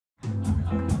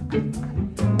Feel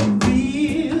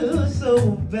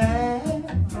so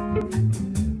bad,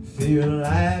 feel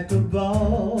like a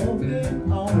ball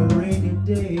game on a rainy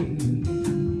day.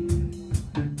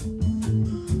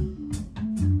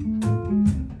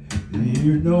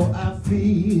 You know I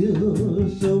feel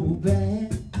so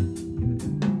bad,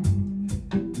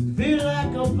 feel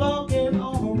like a ball game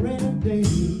on a rainy day.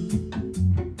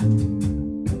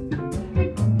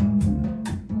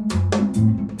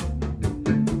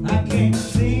 I can't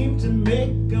seem to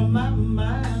make my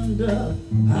mind up.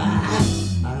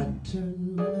 I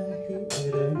turn my head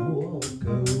and walk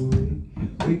away.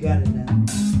 We got it now.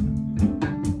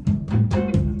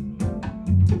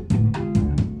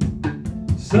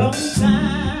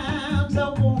 Sometimes I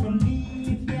wanna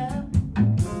leave ya.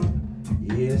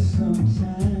 Yes,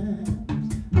 sometimes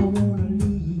I wanna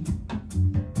leave.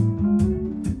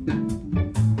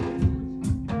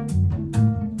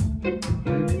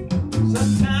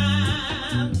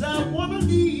 Sometimes I wanna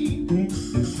leave,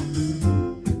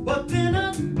 but then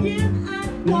again I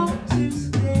want to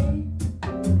stay.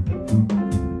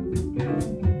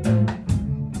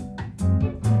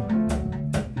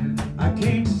 I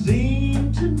can't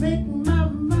seem to make my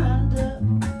mind up.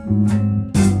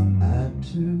 I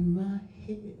turn my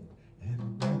head and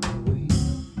walk away.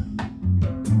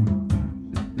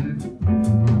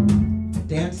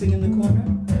 Dancing in the corner.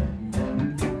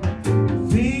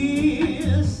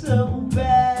 Feel so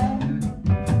bad,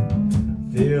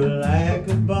 feel like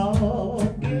a ball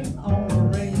game on a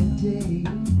rainy day.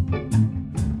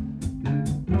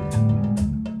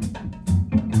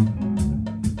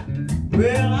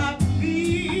 Well, I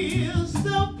feel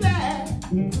so bad,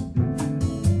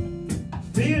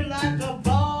 feel like a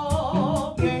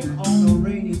ball game on a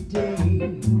rainy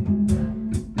day.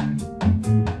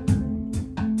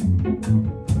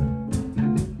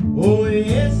 Oh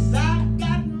yes, I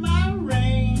got my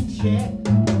rain check.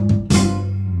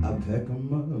 I pack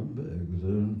my bags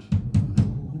and turn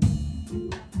home.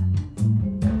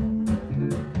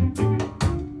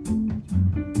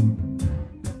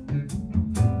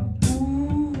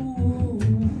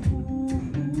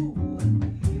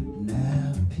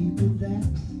 Now people,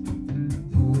 that's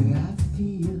the way I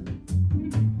feel.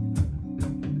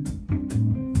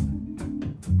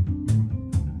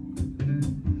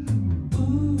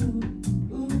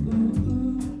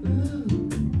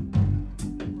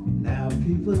 Now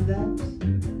people, that's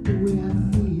the way I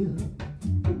feel.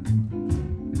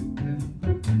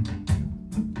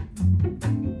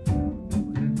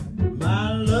 My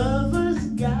lover's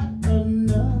got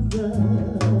another.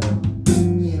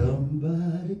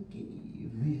 Somebody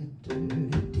gave me a dirty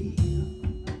deal.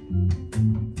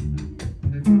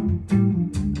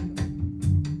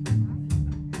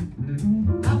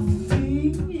 I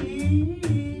feel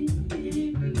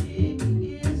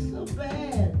so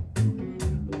bad.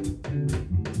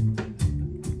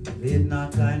 Wird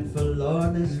nach ein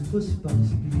verlorenes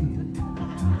Fußballspiel.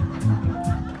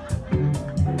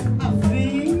 I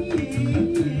feel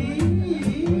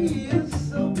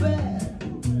so bad.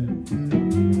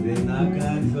 Wird nach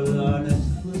ein verlorenes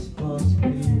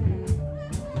Fußballspiel.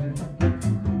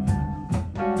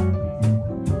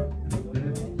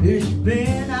 Ich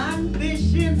bin ein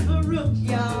bisschen verrückt,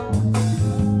 y'all.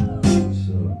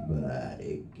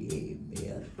 Somebody gave me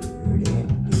a dirty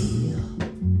deal.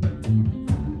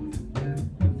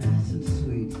 Nice and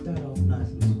sweet. Start off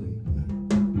nice and sweet.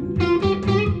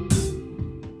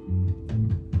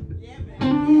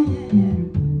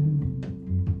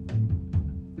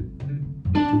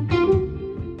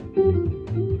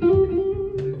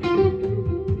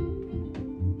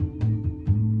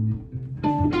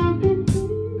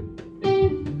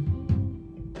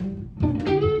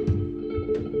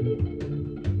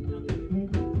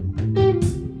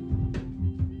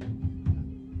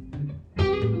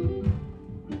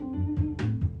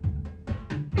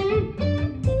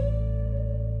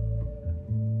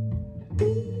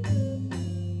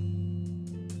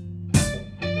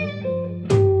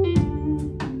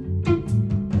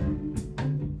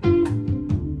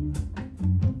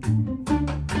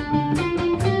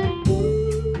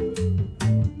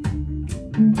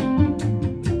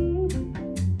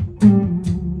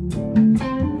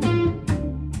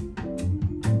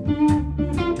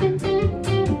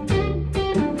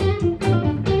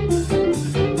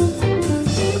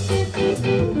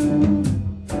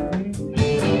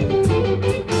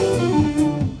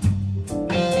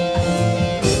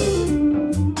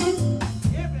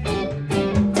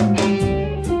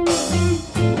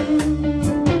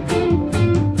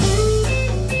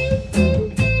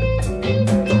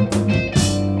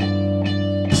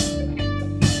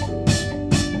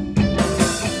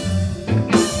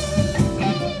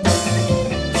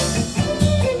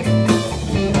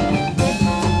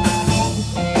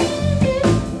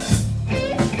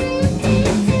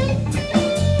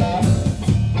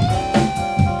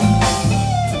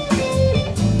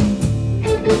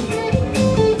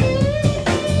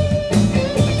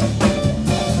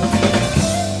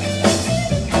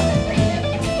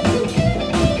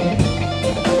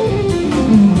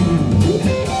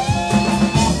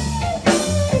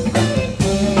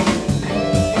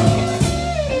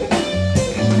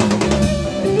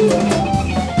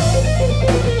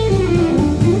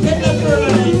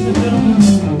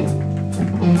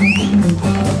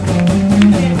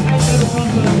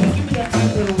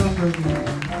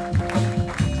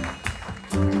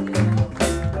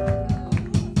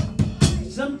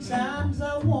 Sometimes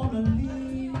I wanna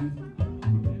leave,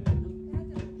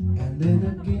 and then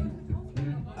again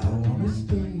I wanna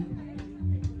stay.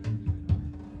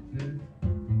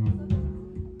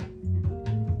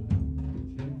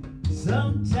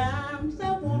 Sometimes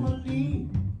I wanna leave,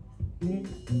 and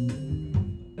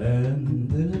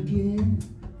then again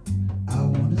I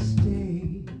wanna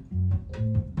stay.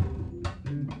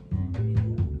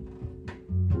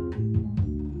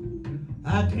 I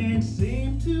can't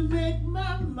seem to make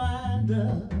my mind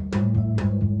up.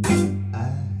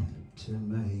 I turn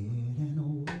my head and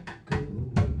walk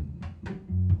away.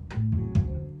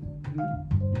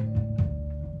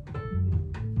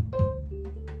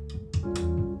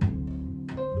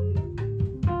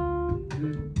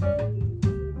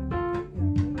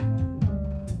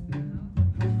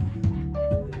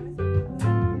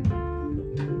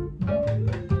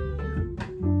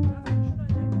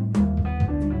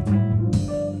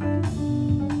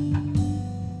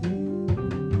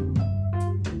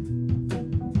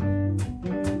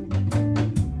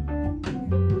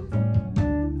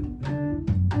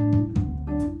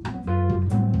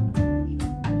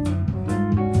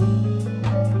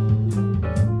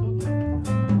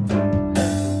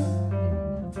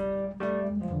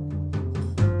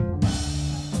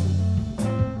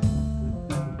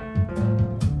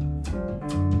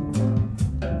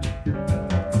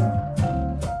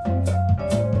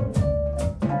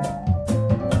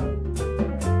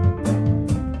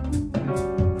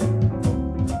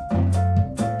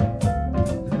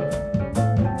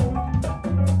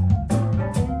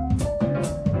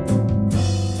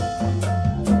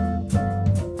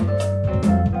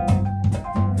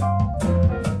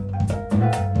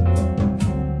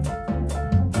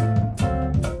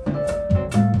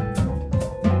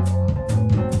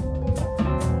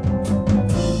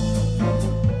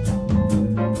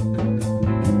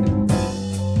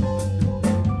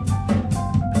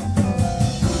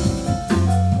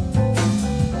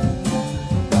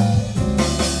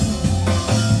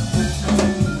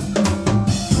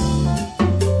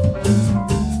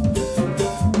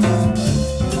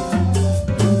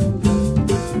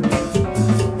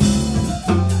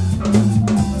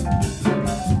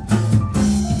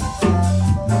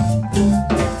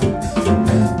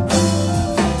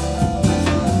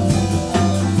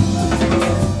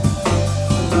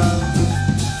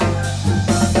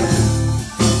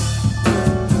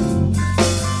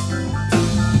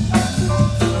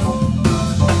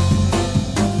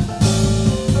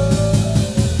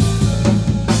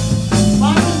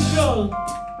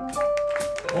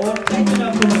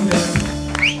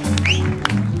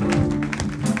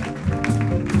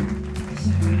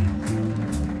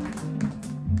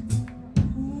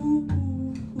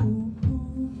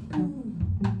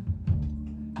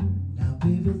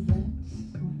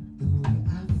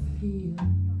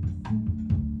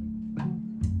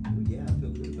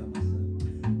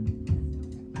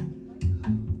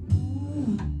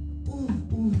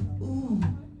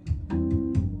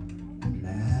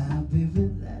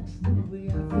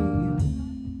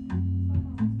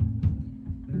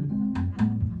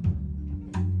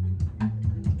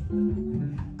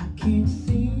 Can't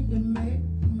seem to make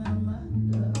my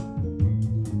mind up.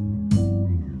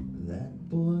 That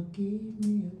boy gave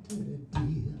me a dirty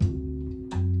deal.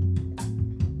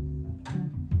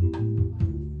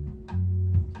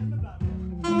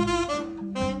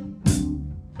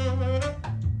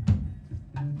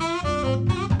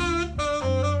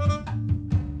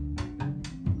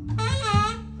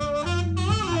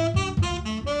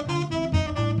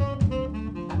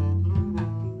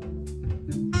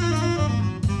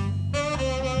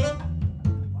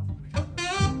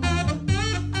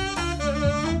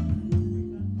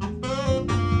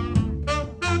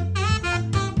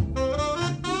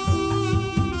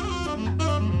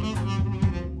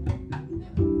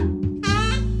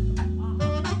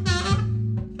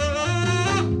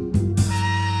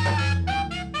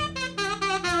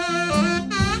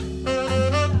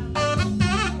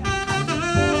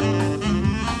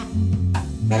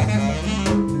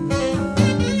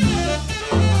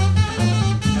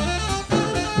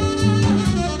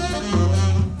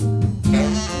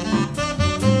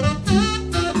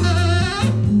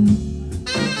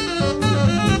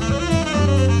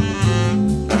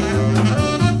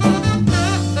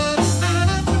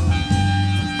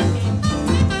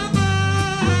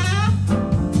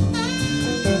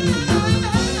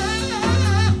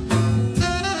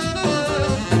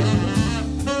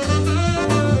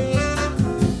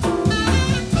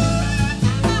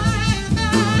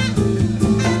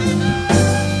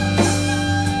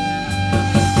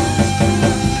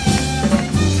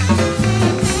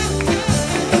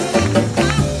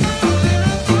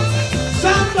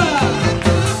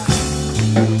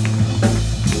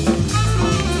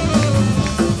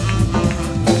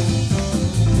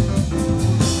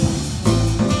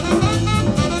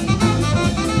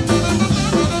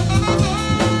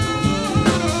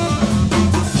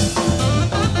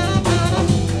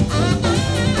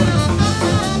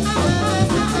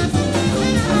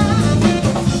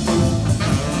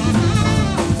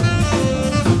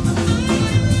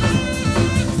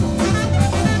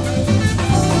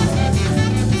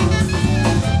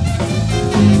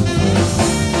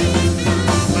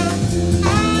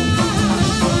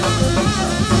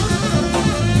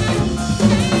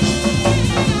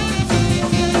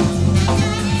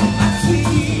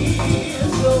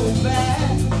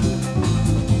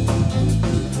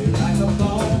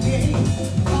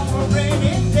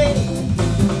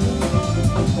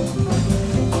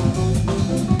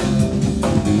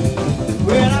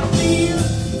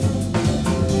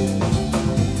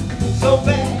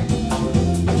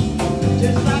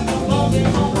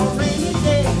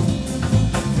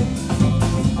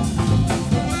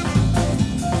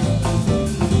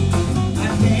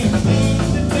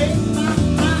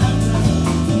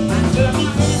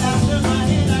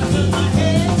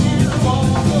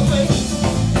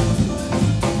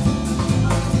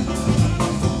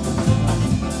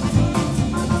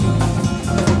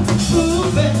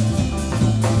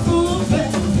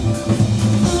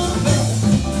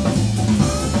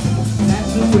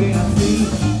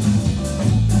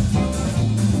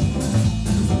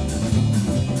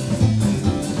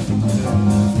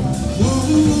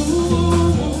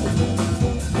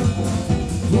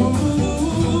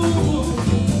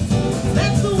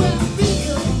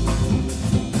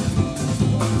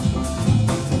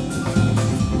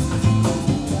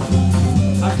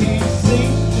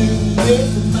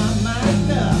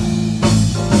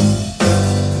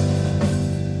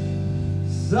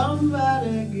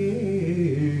 somebody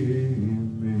gave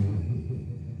me.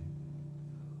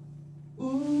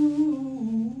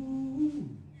 Ooh,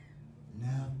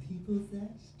 now people,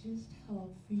 that's just how I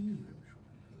feel.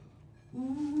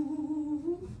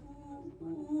 Ooh,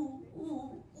 ooh,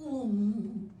 ooh,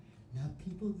 ooh. Now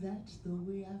people, that's the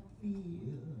way I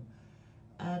feel.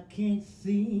 I can't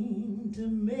seem to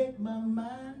make my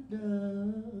mind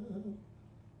up.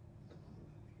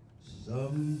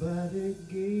 Somebody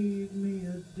gave me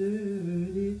a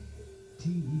dirty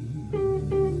tear.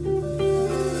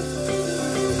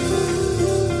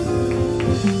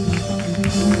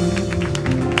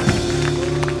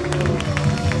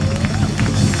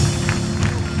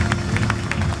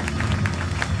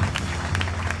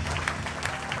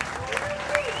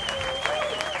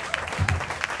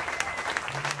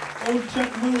 Old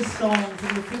Chuck Willis song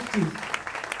from the 50s.